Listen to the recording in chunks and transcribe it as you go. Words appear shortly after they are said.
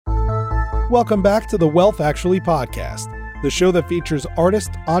Welcome back to the Wealth Actually podcast, the show that features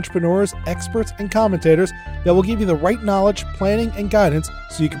artists, entrepreneurs, experts, and commentators that will give you the right knowledge, planning, and guidance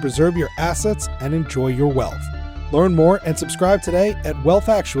so you can preserve your assets and enjoy your wealth. Learn more and subscribe today at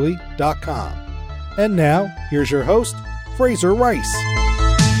wealthactually.com. And now, here's your host, Fraser Rice.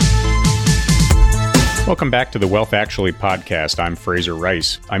 Welcome back to the Wealth Actually podcast. I'm Fraser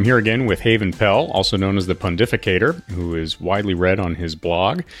Rice. I'm here again with Haven Pell, also known as the Pontificator, who is widely read on his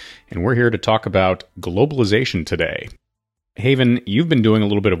blog, and we're here to talk about globalization today. Haven, you've been doing a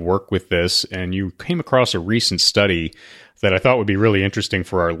little bit of work with this, and you came across a recent study that I thought would be really interesting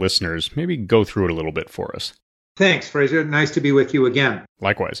for our listeners. Maybe go through it a little bit for us. Thanks, Fraser. Nice to be with you again.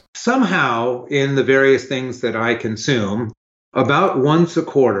 Likewise. Somehow, in the various things that I consume, about once a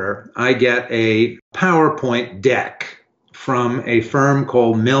quarter, I get a PowerPoint deck from a firm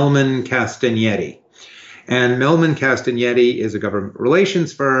called Mellman Castagnetti. And Mellman Castagnetti is a government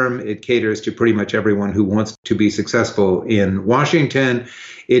relations firm. It caters to pretty much everyone who wants to be successful in Washington.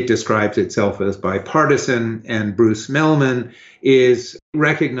 It describes itself as bipartisan, and Bruce Mellman is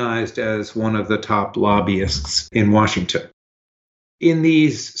recognized as one of the top lobbyists in Washington. In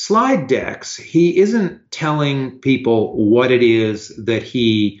these slide decks, he isn't telling people what it is that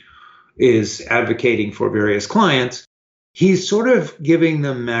he is advocating for various clients. He's sort of giving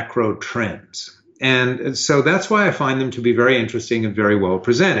them macro trends. And so that's why I find them to be very interesting and very well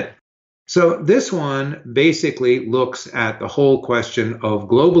presented. So this one basically looks at the whole question of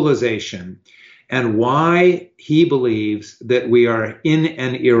globalization and why he believes that we are in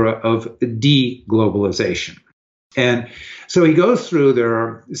an era of deglobalization. And so he goes through, there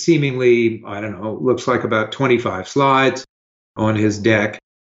are seemingly, looks like about 25 slides on his deck.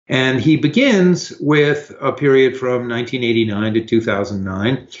 And he begins with a period from 1989 to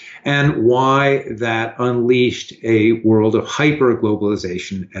 2009 and why that unleashed a world of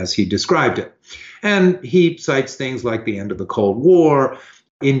hyper-globalization as he described it. And he cites things like the end of the Cold War,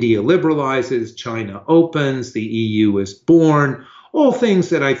 India liberalizes, China opens, the EU is born, all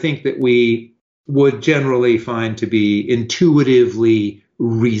things that I think that we would generally find to be intuitively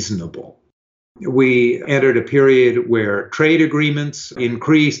reasonable. We entered a period where trade agreements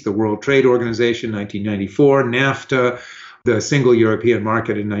increased, the World Trade Organization, 1994, NAFTA, the Single European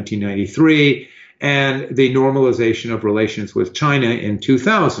Market in 1993, and the normalization of relations with China in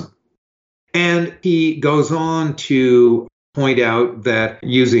 2000. And he goes on to point out that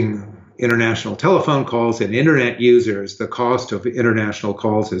using international telephone calls and internet users, the cost of international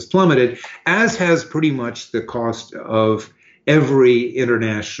calls has plummeted, as has pretty much the cost of every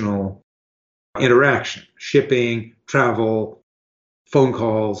international interaction, shipping, travel, phone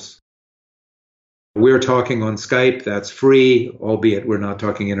calls. We're talking on Skype, that's free, albeit we're not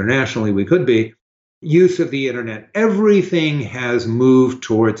talking internationally, we could be. Use of the internet, everything has moved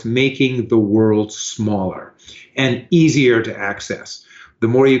towards making the world smaller and easier to access. The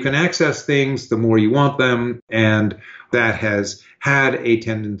more you can access things, the more you want them, and that has had a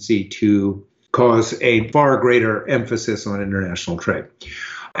tendency to cause a far greater emphasis on international trade.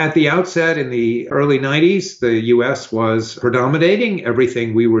 At the outset, in the early 90s, the U.S. was predominating.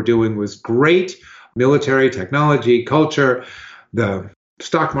 Everything we were doing was great. Military, technology, culture, the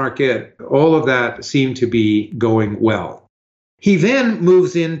stock market, all of that seemed to be going well. He then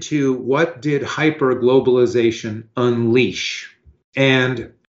moves into what did hyper-globalization unleash?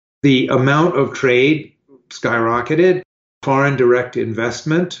 And the amount of trade skyrocketed. Foreign direct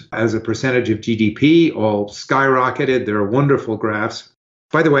investment as a percentage of GDP all skyrocketed. There are wonderful graphs.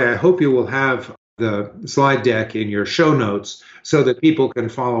 By the way, I hope you will have the slide deck in your show notes so that people can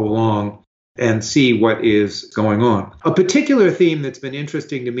follow along and see what is going on. A particular theme that's been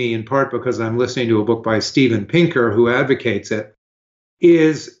interesting to me, in part because I'm listening to a book by Steven Pinker who advocates it,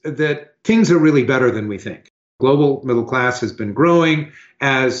 is that things are really better than we think. Global middle class has been growing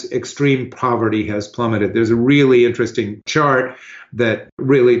as extreme poverty has plummeted. There's a really interesting chart that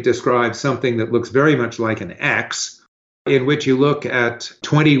really describes something that looks very much like an X, in which you look at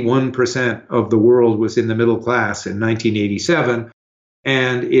 21% of the world was in the middle class in 1987,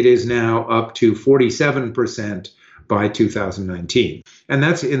 and it is now up to 47% by 2019. And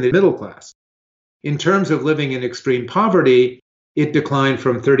that's in the middle class. In terms of living in extreme poverty, it declined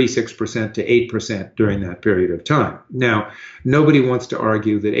from 36% to 8% during that period of time. Now, nobody wants to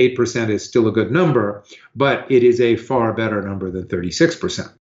argue that 8% is still a good number, but it is a far better number than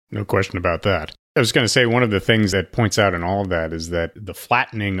 36%. No question about that. I was going to say one of the things that points out in all of that is that the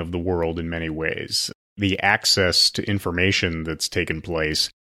flattening of the world in many ways, the access to information that's taken place,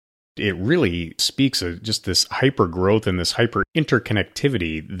 it really speaks of just this hyper growth and this hyper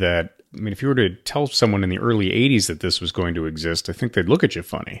interconnectivity that, I mean, if you were to tell someone in the early 80s that this was going to exist, I think they'd look at you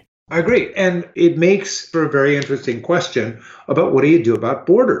funny. I agree. And it makes for a very interesting question about what do you do about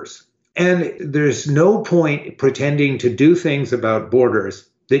borders? And there's no point pretending to do things about borders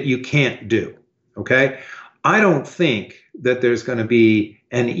that you can't do. Okay. I don't think that there's going to be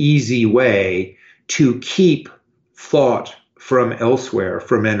an easy way to keep thought from elsewhere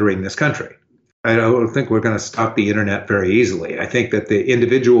from entering this country. I don't think we're going to stop the internet very easily. I think that the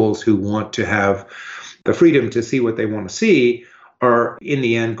individuals who want to have the freedom to see what they want to see are in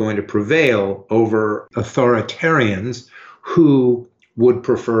the end going to prevail over authoritarians who would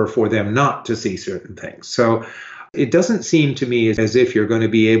prefer for them not to see certain things. So it doesn't seem to me as if you're going to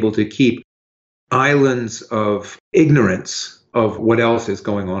be able to keep islands of ignorance of what else is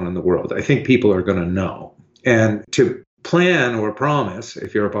going on in the world. I think people are going to know. And to plan or promise,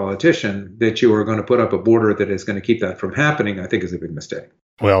 if you're a politician, that you are going to put up a border that is going to keep that from happening, I think is a big mistake.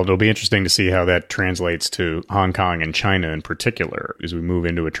 Well, it'll be interesting to see how that translates to Hong Kong and China in particular, as we move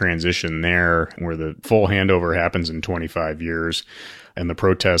into a transition there where the full handover happens in 25 years and the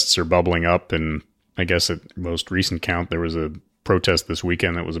protests are bubbling up. And I guess at most recent count, there was a protest this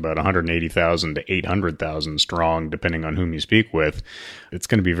weekend that was about 180,000 to 800,000 strong, depending on whom you speak with. It's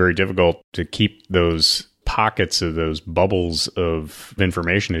going to be very difficult to keep those pockets of those bubbles of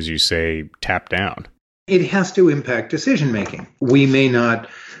information, as you say, tapped down. It has to impact decision making. We may not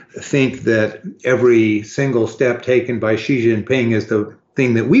think that every single step taken by Xi Jinping is the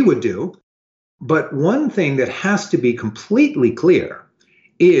thing that we would do. But one thing that has to be completely clear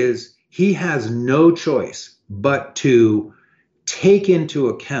is he has no choice but to take into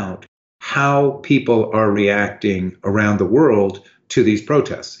account how people are reacting around the world to these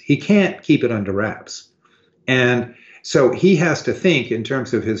protests. He can't keep it under wraps. And so he has to think in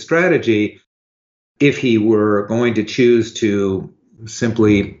terms of his strategy. If he were going to choose to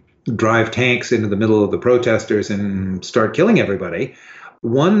simply drive tanks into the middle of the protesters and start killing everybody,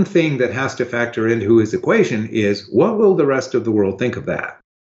 one thing that has to factor into his equation is what will the rest of the world think of that?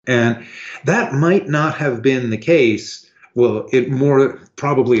 And that might not have been the case. Well, it more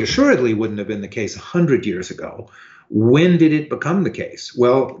probably assuredly wouldn't have been the case 100 years ago. When did it become the case?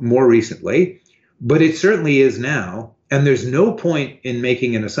 Well, more recently, but it certainly is now. And there's no point in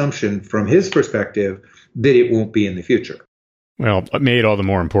making an assumption from his perspective that it won't be in the future. Well, made all the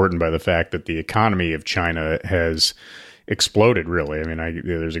more important by the fact that the economy of China has exploded, really. I mean,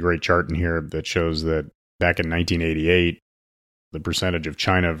 there's a great chart in here that shows that back in 1988, the percentage of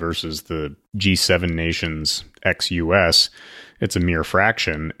China versus the G7 nations ex-US, it's a mere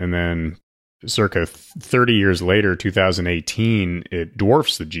fraction. And then circa 30 years later, 2018, it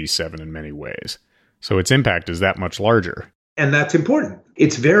dwarfs the G7 in many ways. So its impact is that much larger. And that's important.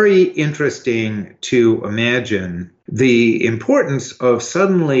 It's very interesting to imagine the importance of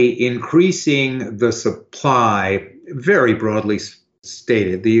suddenly increasing the supply, very broadly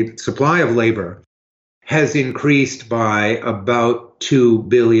stated. The supply of labor has increased by about 2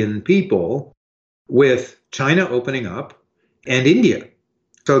 billion people with China opening up and India.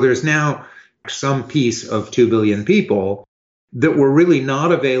 So there's now some piece of 2 billion people that were really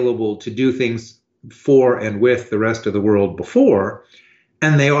not available to do things for and with the rest of the world before,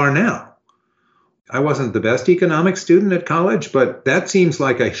 and they are now. I wasn't the best economics student at college, but that seems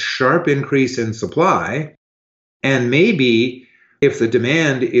like a sharp increase in supply. And maybe if the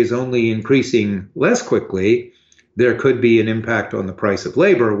demand is only increasing less quickly, there could be an impact on the price of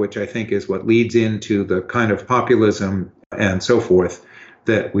labor, which I think is what leads into the kind of populism and so forth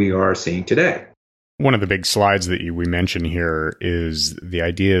that we are seeing today. One of the big slides that we mention here is the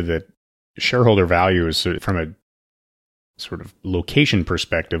idea that shareholder value is, from a sort of location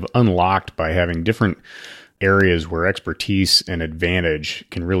perspective, unlocked by having different areas where expertise and advantage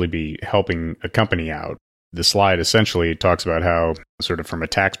can really be helping a company out. The slide essentially talks about how, sort of from a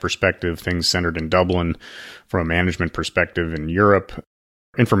tax perspective, things centered in Dublin, from a management perspective in Europe,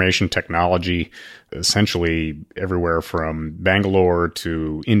 information technology, essentially everywhere from Bangalore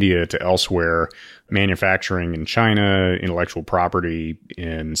to India to elsewhere, manufacturing in China, intellectual property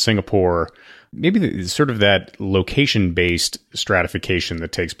in Singapore, maybe sort of that location-based stratification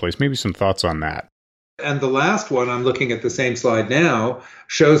that takes place. Maybe some thoughts on that. And the last one, I'm looking at the same slide now,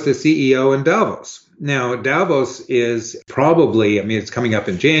 shows the CEO in Davos. Now, Davos is probably, it's coming up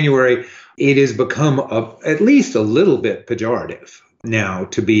in January. It has become at least a little bit pejorative now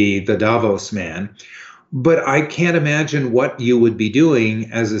to be the Davos man. But I can't imagine what you would be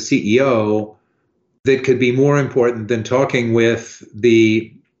doing as a CEO that could be more important than talking with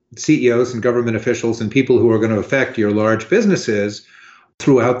the CEOs and government officials and people who are going to affect your large businesses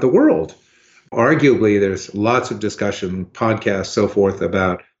throughout the world. Arguably, there's lots of discussion, podcasts, so forth,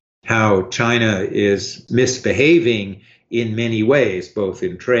 about how China is misbehaving in many ways, both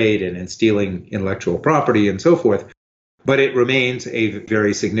in trade and in stealing intellectual property and so forth. But it remains a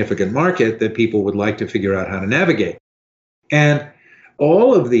very significant market that people would like to figure out how to navigate. And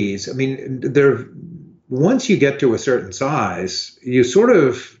all of these, I mean, once you get to a certain size, you sort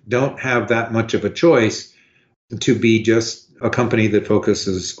of don't have that much of a choice to be just a company that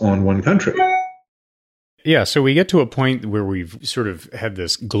focuses on one country. Yeah, so we get to a point where we've sort of had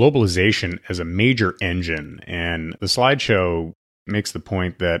this globalization as a major engine, and the slideshow makes the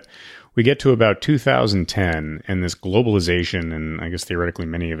point that we get to about 2010, and this globalization, and I guess theoretically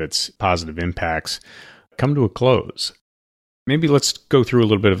many of its positive impacts, come to a close. Maybe let's go through a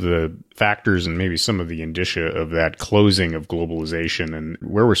little bit of the factors and maybe some of the indicia of that closing of globalization and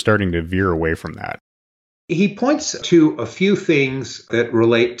where we're starting to veer away from that. He points to a few things that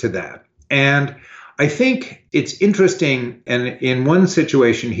relate to that. And I think it's interesting, and in one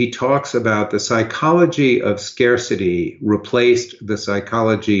situation, he talks about the psychology of scarcity replaced the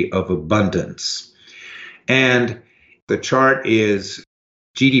psychology of abundance. And the chart is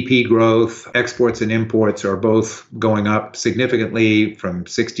GDP growth, exports and imports are both going up significantly from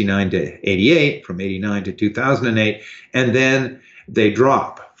 69 to 88, from 89 to 2008, and then they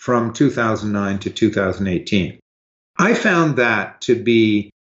drop from 2009 to 2018. I found that to be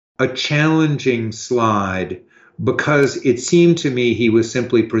a challenging slide because it seemed to me he was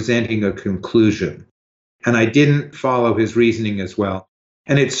simply presenting a conclusion, and I didn't follow his reasoning as well.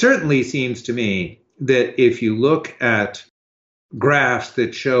 And it certainly seems to me that if you look at graphs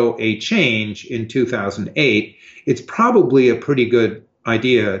that show a change in 2008, it's probably a pretty good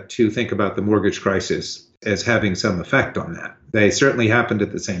idea to think about the mortgage crisis as having some effect on that. They certainly happened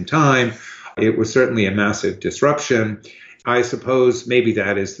at the same time. It was certainly a massive disruption. I suppose maybe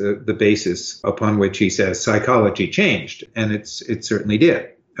that is the basis upon which he says psychology changed, and it certainly did.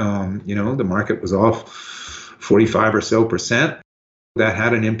 The market was off 45 or so percent. That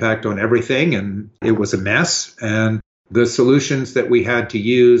had an impact on everything, and it was a mess. And the solutions that we had to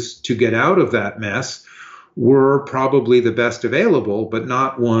use to get out of that mess were probably the best available, but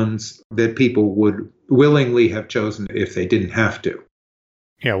not ones that people would willingly have chosen if they didn't have to.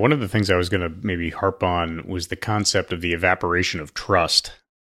 Yeah, one of the things I was going to maybe harp on was the concept of the evaporation of trust.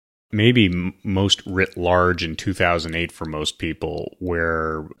 Maybe most writ large in 2008 for most people,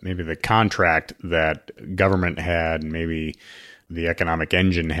 where maybe the contract that government had, maybe the economic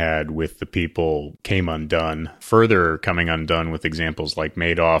engine had with the people came undone, further coming undone with examples like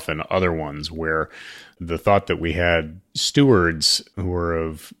Madoff and other ones, where the thought that we had stewards who were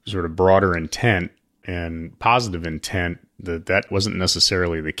of sort of broader intent and positive intent, that wasn't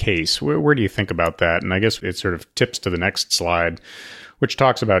necessarily the case. Where do you think about that? And I guess it sort of tips to the next slide, which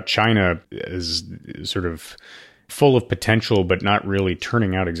talks about China as sort of full of potential, but not really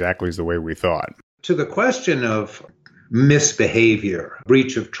turning out exactly as the way we thought. To the question of misbehavior,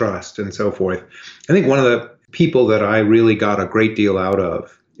 breach of trust, and so forth, I think one of the people that I really got a great deal out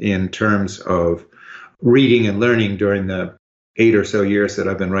of in terms of reading and learning during the 8 or so years that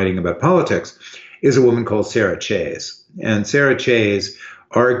I've been writing about politics is a woman called Sarah Chayes. And Sarah Chayes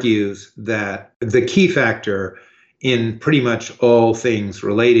argues that the key factor in pretty much all things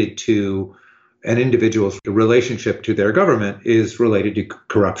related to an individual's relationship to their government is related to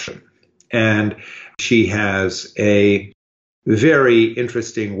corruption. And she has a very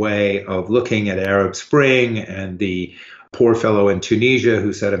interesting way of looking at Arab Spring and the poor fellow in Tunisia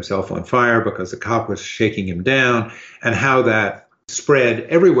who set himself on fire because the cop was shaking him down, and how that spread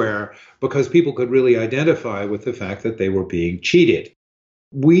everywhere because people could really identify with the fact that they were being cheated.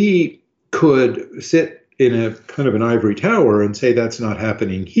 We could sit in a kind of an ivory tower and say that's not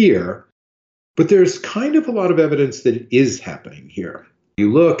happening here, but there's kind of a lot of evidence that it is happening here.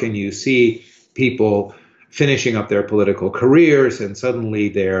 You look and you see people finishing up their political careers, and suddenly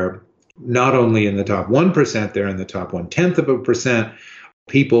they're not only in the top 1%, they're in the top 0.1%.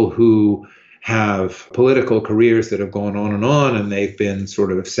 People who have political careers that have gone on, and they've been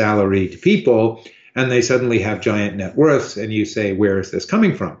sort of salaried people, and they suddenly have giant net worths, and you say, where is this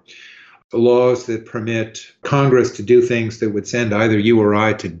coming from? The laws that permit Congress to do things that would send either you or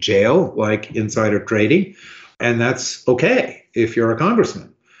I to jail, like insider trading, and that's okay if you're a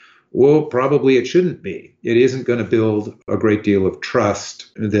congressman. Well, probably it shouldn't be. It isn't going to build a great deal of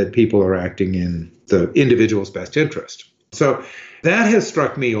trust that people are acting in the individual's best interest. So that has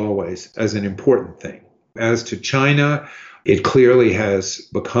struck me always as an important thing. As to China, it clearly has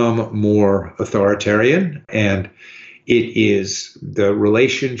become more authoritarian, and it is the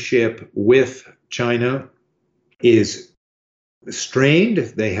relationship with China is strained.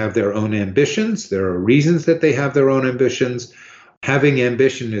 They have their own ambitions. There are reasons that they have their own ambitions. Having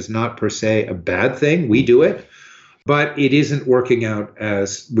ambition is not per se a bad thing. We do it. but it isn't working out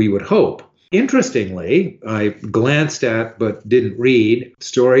as we would hope. Interestingly, I glanced at but didn't read a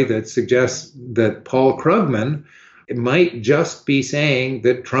story that suggests that Paul Krugman might just be saying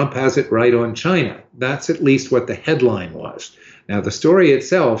that Trump has it right on China. That's at least what the headline was. Now, the story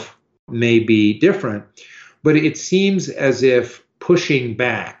itself may be different, but it seems as if pushing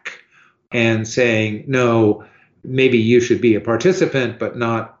back and saying, no, maybe you should be a participant, but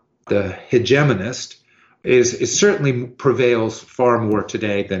not the hegemonist, is certainly prevails far more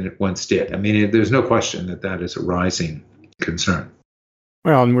today than it once did. I mean, there's no question that that is a rising concern.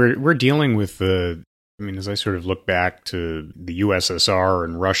 Well, and we're dealing with as I sort of look back to the USSR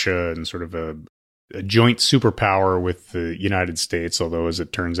and Russia and sort of a joint superpower with the United States, although as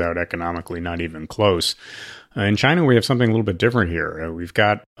it turns out, economically not even close. In China, we have something a little bit different here. We've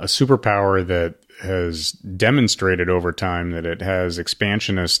got a superpower that has demonstrated over time that it has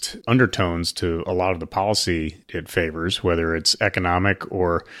expansionist undertones to a lot of the policy it favors, whether it's economic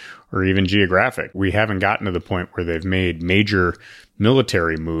or even geographic. We haven't gotten to the point where they've made major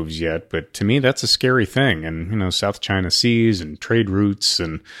military moves yet, but to me, that's a scary thing. And, South China Seas and trade routes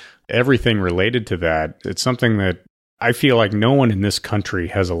and everything related to that, it's something that I feel like no one in this country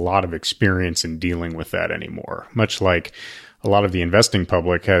has a lot of experience in dealing with that anymore, much like a lot of the investing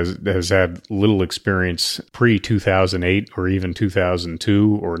public has had little experience pre-2008 or even 2002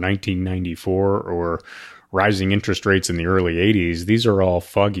 or 1994 or rising interest rates in the early 80s. These are all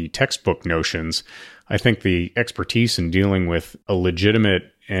foggy textbook notions. I think the expertise in dealing with a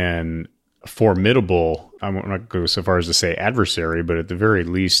legitimate and formidable, I won't not go so far as to say adversary, but at the very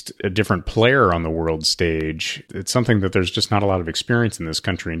least, a different player on the world stage. It's something that there's just not a lot of experience in this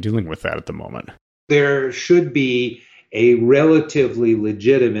country in dealing with that at the moment. There should be a relatively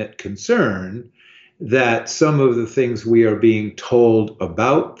legitimate concern that some of the things we are being told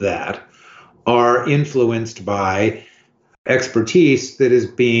about that are influenced by expertise that is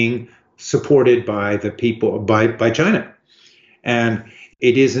being supported by the people, by China. And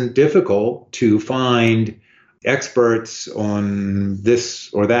it isn't difficult to find experts on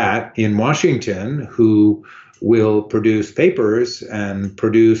this or that in Washington who will produce papers and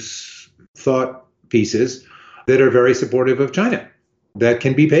produce thought pieces that are very supportive of China, that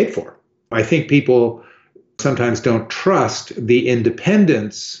can be paid for. I think people sometimes don't trust the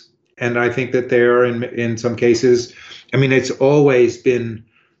independence, and I think that they are in some cases. I mean, it's always been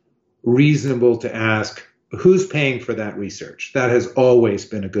reasonable to ask, who's paying for that research? That has always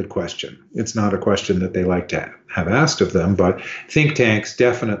been a good question. It's not a question that they like to have asked of them, but think tanks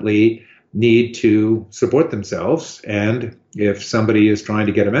definitely need to support themselves. And if somebody is trying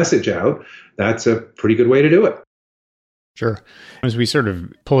to get a message out, that's a pretty good way to do it. Sure. As we sort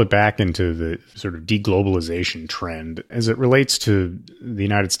of pull it back into the sort of deglobalization trend, as it relates to the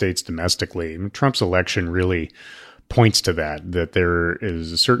United States domestically, Trump's election really points to that there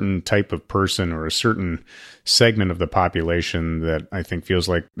is a certain type of person or a certain segment of the population that I think feels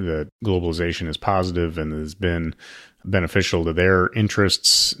like the globalization is positive and has been beneficial to their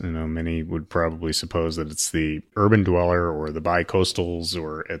interests. Many would probably suppose that it's the urban dweller or the bi-coastals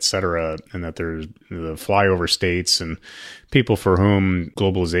or et cetera, and that there's the flyover states and people for whom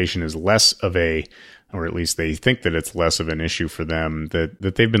globalization is less of a, or at least they think that it's less of an issue for them,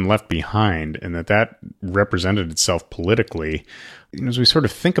 that they've been left behind, and that represented itself politically. As we sort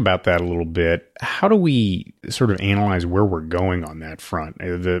of think about that a little bit, how do we sort of analyze where we're going on that front?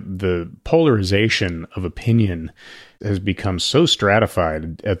 The polarization of opinion has become so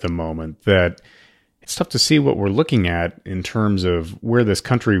stratified at the moment that it's tough to see what we're looking at in terms of where this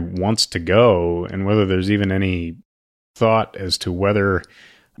country wants to go and whether there's even any thought as to whether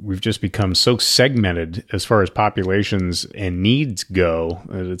we've just become so segmented as far as populations and needs go.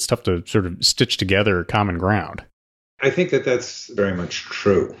 It's tough to sort of stitch together common ground. I think that that's very much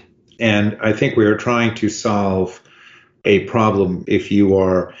true. And I think we are trying to solve a problem if you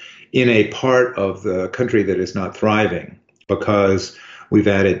are in a part of the country that is not thriving, because we've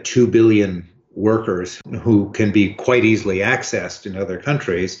added 2 billion workers who can be quite easily accessed in other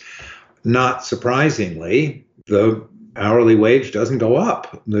countries. Not surprisingly, the hourly wage doesn't go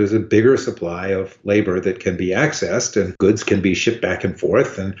up. There's a bigger supply of labor that can be accessed and goods can be shipped back and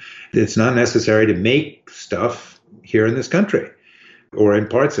forth. And it's not necessary to make stuff here in this country or in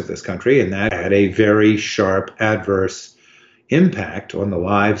parts of this country. And that had a very sharp adverse impact on the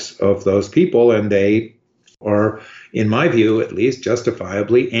lives of those people. And they are, in my view, at least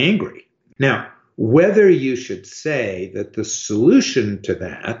justifiably angry. Now, whether you should say that the solution to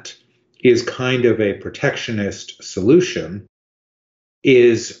that is kind of a protectionist solution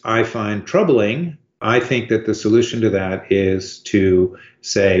is, I find, troubling. I think that the solution to that is to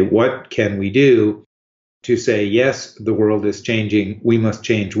say, what can we do to say, yes, the world is changing. We must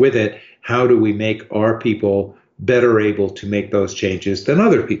change with it. How do we make our people better able to make those changes than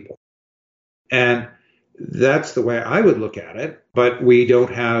other people? And that's the way I would look at it. But we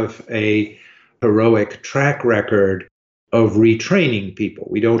don't have a heroic track record of retraining people.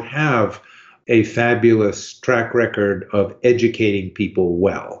 We don't have a fabulous track record of educating people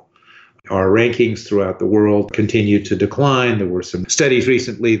well. Our rankings throughout the world continue to decline. There were some studies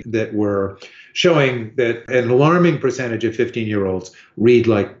recently that were showing that an alarming percentage of 15-year-olds read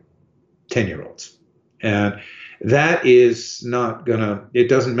like 10-year-olds. And that is not it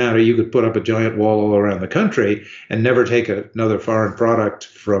doesn't matter. You could put up a giant wall all around the country and never take another foreign product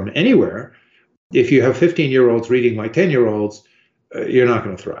from anywhere. If you have 15-year-olds reading like 10-year-olds, you're not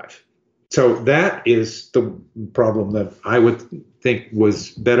going to thrive. So that is the problem that I would think was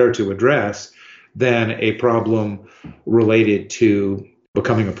better to address than a problem related to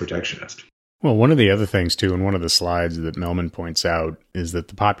becoming a protectionist. Well, one of the other things, too, in one of the slides that Mehlman points out is that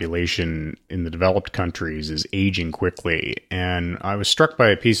the population in the developed countries is aging quickly. And I was struck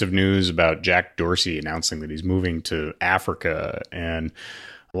by a piece of news about Jack Dorsey announcing that he's moving to Africa. And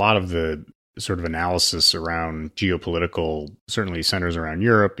a lot of the sort of analysis around geopolitical certainly centers around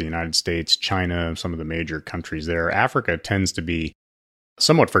Europe, the United States, China, some of the major countries there. Africa tends to be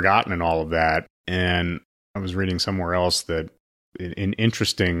somewhat forgotten in all of that. And I was reading somewhere else that an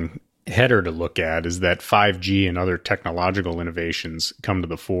interesting header to look at is that 5G and other technological innovations come to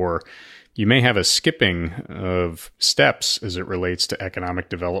the fore. You may have a skipping of steps as it relates to economic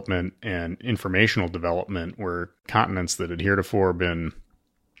development and informational development, where continents that had heretofore been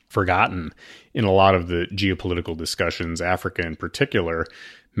forgotten in a lot of the geopolitical discussions, Africa in particular,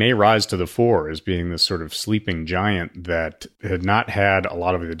 may rise to the fore as being this sort of sleeping giant that had not had a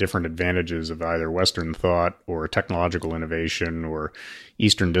lot of the different advantages of either Western thought or technological innovation or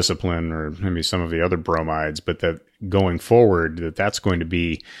Eastern discipline or maybe some of the other bromides, but that going forward, that's going to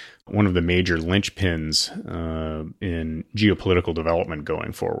be one of the major linchpins in geopolitical development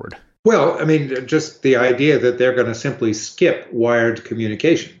going forward. Well, I mean, just the idea that they're going to simply skip wired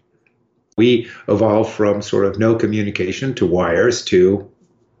communication. We evolved from sort of no communication to wires to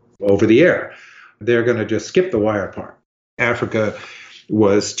over the air. They're going to just skip the wire part. Africa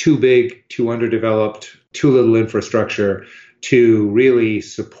was too big, too underdeveloped, too little infrastructure to really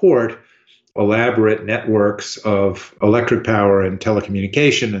support elaborate networks of electric power and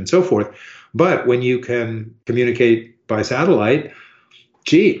telecommunication and so forth. But when you can communicate by satellite,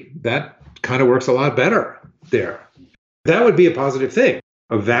 that kind of works a lot better there. That would be a positive thing.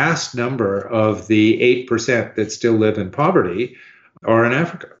 A vast number of the 8% that still live in poverty are in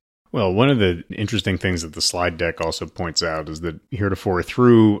Africa. Well, one of the interesting things that the slide deck also points out is that heretofore,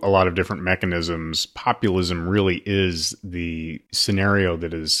 through a lot of different mechanisms, populism really is the scenario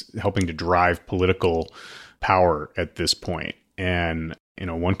that is helping to drive political power at this point. And,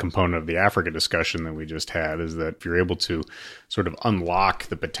 one component of the Africa discussion that we just had is that if you're able to sort of unlock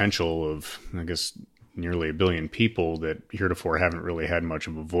the potential of, I guess, nearly 1 billion people that heretofore haven't really had much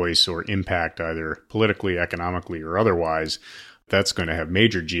of a voice or impact either politically, economically, or otherwise, that's going to have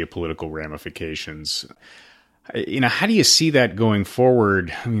major geopolitical ramifications. How do you see that going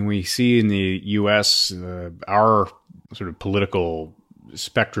forward? I mean, we see in the U.S., our sort of political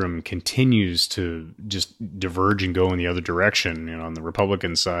spectrum continues to just diverge and go in the other direction. On the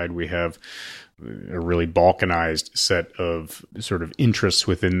Republican side, we have a really balkanized set of sort of interests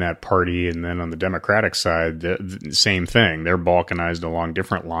within that party. And then on the Democratic side, the same thing. They're balkanized along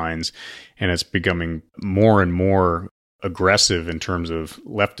different lines, and it's becoming more and more aggressive in terms of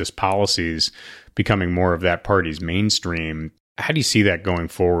leftist policies, becoming more of that party's mainstream. How do you see that going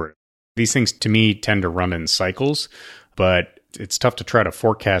forward? These things, to me, tend to run in cycles, but it's tough to try to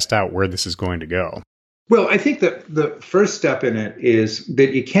forecast out where this is going to go. Well, I think that the first step in it is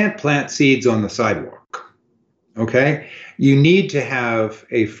that you can't plant seeds on the sidewalk, okay? You need to have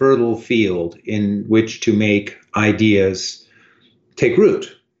a fertile field in which to make ideas take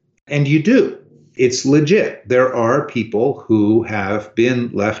root, and you do. It's legit. There are people who have been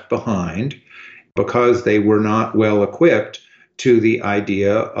left behind because they were not well equipped to the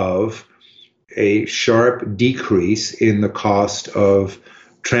idea of a sharp decrease in the cost of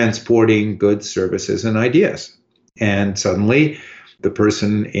transporting goods, services, and ideas. And suddenly, the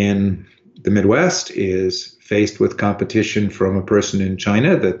person in the Midwest is faced with competition from a person in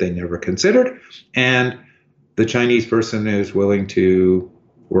China that they never considered, and the Chinese person is willing to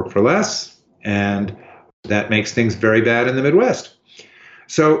work for less, and that makes things very bad in the Midwest.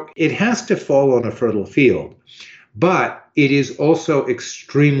 So it has to fall on a fertile field, but it is also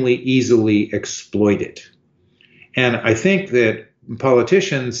extremely easily exploited. And I think that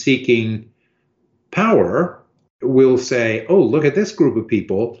politicians seeking power will say, oh, look at this group of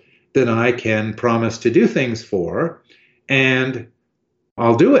people that I can promise to do things for, and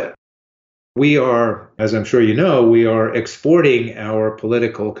I'll do it. We are, as I'm sure you know, we are exporting our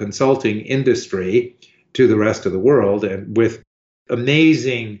political consulting industry to the rest of the world, and with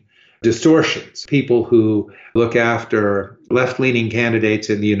amazing distortions. People who look after left-leaning candidates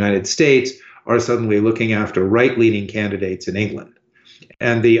in the United States are suddenly looking after right-leaning candidates in England.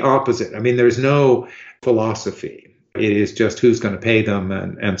 And the opposite. I mean, there's no philosophy. It is just who's going to pay them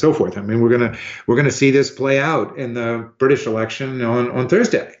and so forth. I mean, we're going to see this play out in the British election on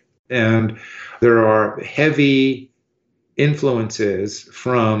Thursday. And there are heavy influences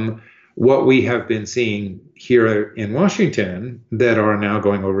from what we have been seeing here in Washington that are now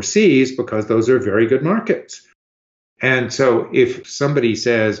going overseas because those are very good markets. And so if somebody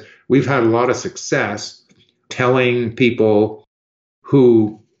says, we've had a lot of success telling people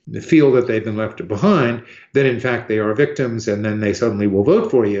who feel that they've been left behind, then in fact they are victims and then they suddenly will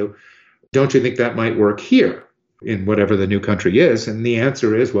vote for you, don't you think that might work here in whatever the new country is? And the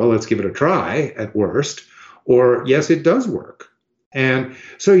answer is, well, let's give it a try at worst, or yes, it does work. And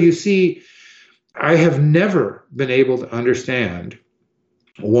so you see, I have never been able to understand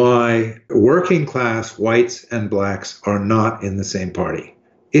why working class whites and blacks are not in the same party.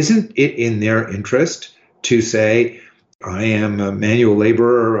 Isn't it in their interest to say, I am a manual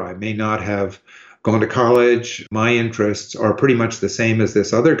laborer, I may not have gone to college, my interests are pretty much the same as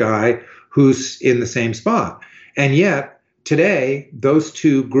this other guy who's in the same spot. And yet, today, those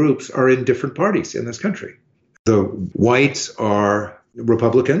two groups are in different parties in this country. The whites are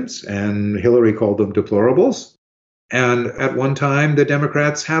Republicans, and Hillary called them deplorables. And at one time, the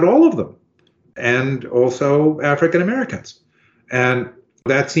Democrats had all of them, and also African Americans. And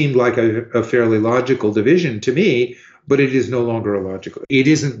that seemed like a fairly logical division to me, but it is no longer a logical. It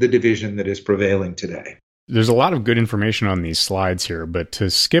isn't the division that is prevailing today. There's a lot of good information on these slides here, but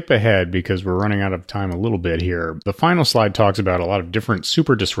to skip ahead, because we're running out of time a little bit here, the final slide talks about a lot of different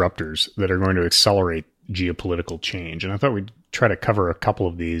super disruptors that are going to accelerate geopolitical change. And I thought we'd try to cover a couple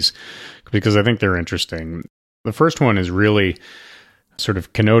of these because I think they're interesting. The first one is really sort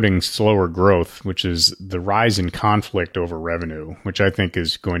of connoting slower growth, which is the rise in conflict over revenue, which I think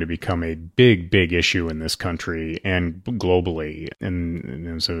is going to become a big, big issue in this country and globally.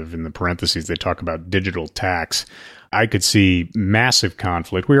 And sort of in the parentheses, they talk about digital tax. I could see massive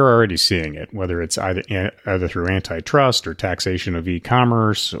conflict. We are already seeing it, whether it's either through antitrust or taxation of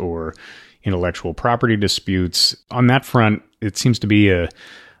e-commerce or intellectual property disputes. On that front, it seems to be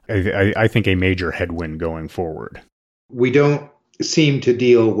I think, a major headwind going forward. We don't seem to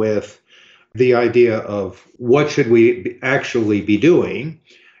deal with the idea of what should we actually be doing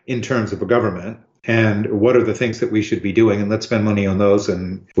in terms of a government and what are the things that we should be doing, and let's spend money on those,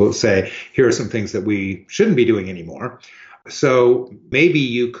 and we'll say here are some things that we shouldn't be doing anymore. So maybe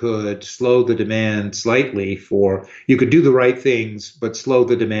you could slow the demand slightly you could do the right things but slow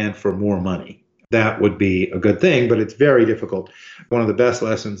the demand for more money. That would be a good thing, but it's very difficult. One of the best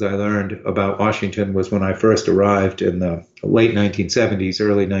lessons I learned about Washington was when I first arrived in the late 1970s,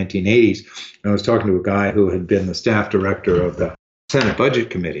 early 1980s. I was talking to a guy who had been the staff director of the Senate Budget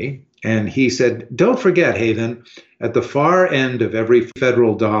Committee, and he said, don't forget, Haven, at the far end of every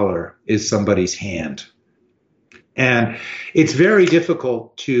federal dollar is somebody's hand. And it's very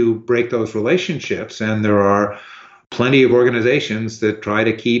difficult to break those relationships, and there are plenty of organizations that try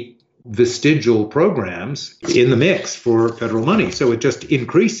to keep vestigial programs in the mix for federal money. So it just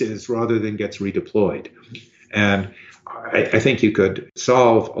increases rather than gets redeployed. And I think you could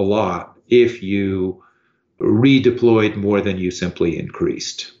solve a lot if you redeployed more than you simply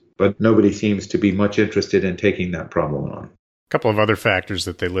increased. But nobody seems to be much interested in taking that problem on. A couple of other factors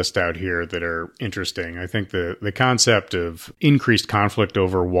that they list out here that are interesting. I think the concept of increased conflict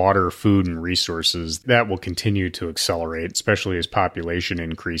over water, food, and resources, that will continue to accelerate, especially as population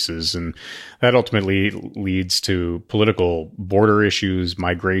increases. And that ultimately leads to political border issues,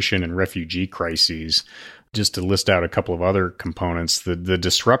 migration, and refugee crises. Just to list out a couple of other components, the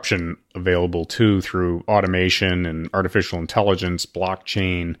disruption available too through automation and artificial intelligence,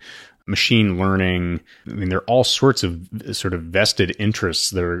 blockchain, machine learning. I mean, there are all sorts of sort of vested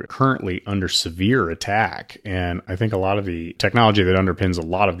interests that are currently under severe attack. And I think a lot of the technology that underpins a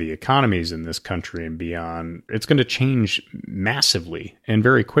lot of the economies in this country and beyond, it's going to change massively and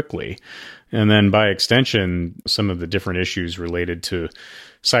very quickly. And then by extension, some of the different issues related to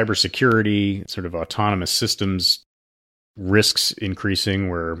cybersecurity, sort of autonomous systems, risks increasing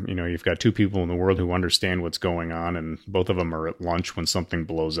where, you've got two people in the world who understand what's going on and both of them are at lunch when something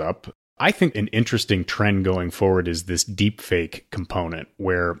blows up. I think an interesting trend going forward is this deepfake component,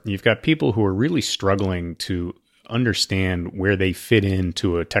 where you've got people who are really struggling to understand where they fit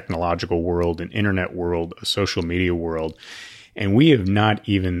into a technological world, an internet world, a social media world. And we have not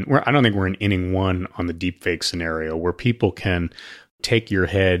even, I don't think we're in inning one on the deepfake scenario, where people can take your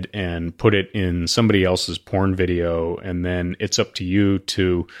head and put it in somebody else's porn video, and then it's up to you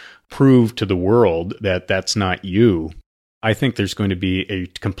to prove to the world that that's not you. I think there's going to be a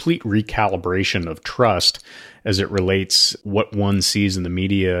complete recalibration of trust as it relates what one sees in the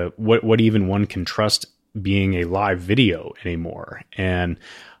media, what even one can trust being a live video anymore. And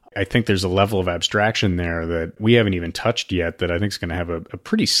I think there's a level of abstraction there that we haven't even touched yet that I think is going to have a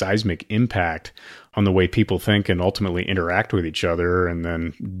pretty seismic impact on the way people think and ultimately interact with each other, and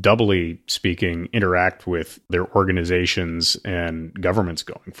then, doubly speaking, interact with their organizations and governments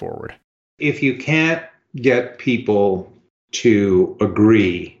going forward. If you can't get people to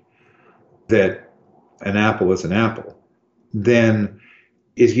agree that an apple is an apple, then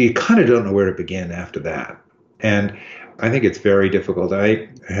you kind of don't know where to begin after that. And I think it's very difficult. I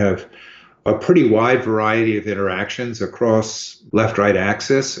have a pretty wide variety of interactions across left-right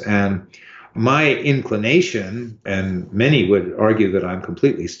axis, and my inclination, and many would argue that I'm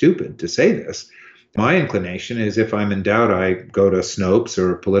completely stupid to say this, my inclination is, if I'm in doubt, I go to Snopes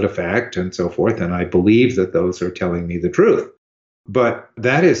or PolitiFact and so forth, and I believe that those are telling me the truth. But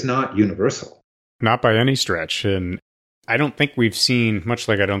that is not universal. Not by any stretch. And I don't think we've seen, much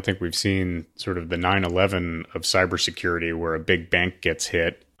like I don't think we've seen sort of the 9/11 of cybersecurity where a big bank gets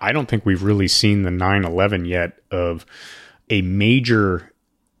hit, I don't think we've really seen the 9/11 yet of a major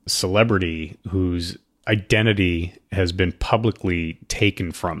celebrity whose identity has been publicly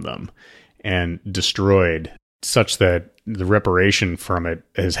taken from them and destroyed, such that the reparation from it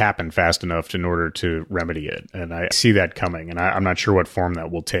has happened fast enough in order to remedy it. And I see that coming, and I'm not sure what form that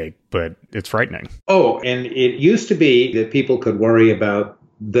will take, but it's frightening. Oh, and it used to be that people could worry about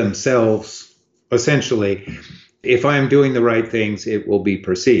themselves, essentially. If I'm doing the right things, it will be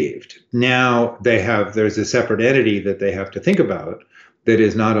perceived. Now there's a separate entity that they have to think about that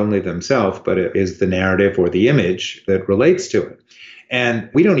is not only themselves, but it is the narrative or the image that relates to it. And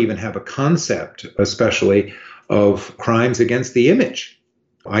we don't even have a concept, especially, of crimes against the image.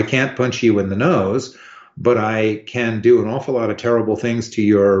 I can't punch you in the nose, but I can do an awful lot of terrible things to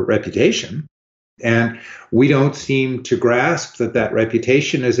your reputation. And we don't seem to grasp that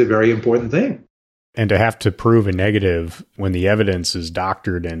reputation is a very important thing. And to have to prove a negative when the evidence is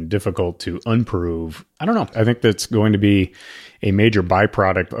doctored and difficult to unprove, I don't know. I think that's going to be a major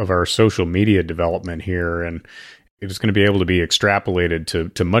byproduct of our social media development here. And it's going to be able to be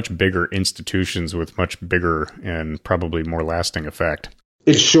extrapolated to much bigger institutions with much bigger and probably more lasting effect.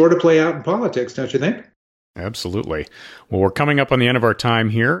 It's sure to play out in politics, don't you think? Absolutely. Well, we're coming up on the end of our time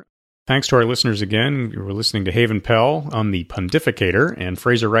here. Thanks to our listeners again. You were listening to Haven Pell on the Pontificator and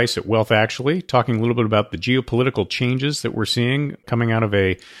Fraser Rice at Wealth Actually, talking a little bit about the geopolitical changes that we're seeing coming out of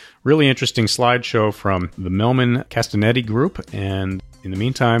a really interesting slideshow from the Millman Castanetti Group. And in the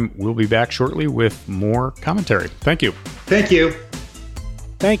meantime, we'll be back shortly with more commentary. Thank you. Thank you.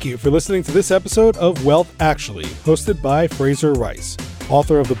 Thank you for listening to this episode of Wealth Actually, hosted by Fraser Rice,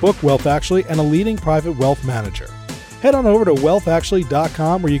 author of the book Wealth Actually and a leading private wealth manager. Head on over to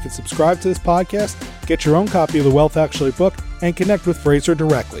wealthactually.com where you can subscribe to this podcast, get your own copy of the Wealth Actually book, and connect with Fraser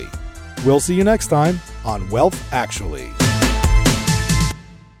directly. We'll see you next time on Wealth Actually.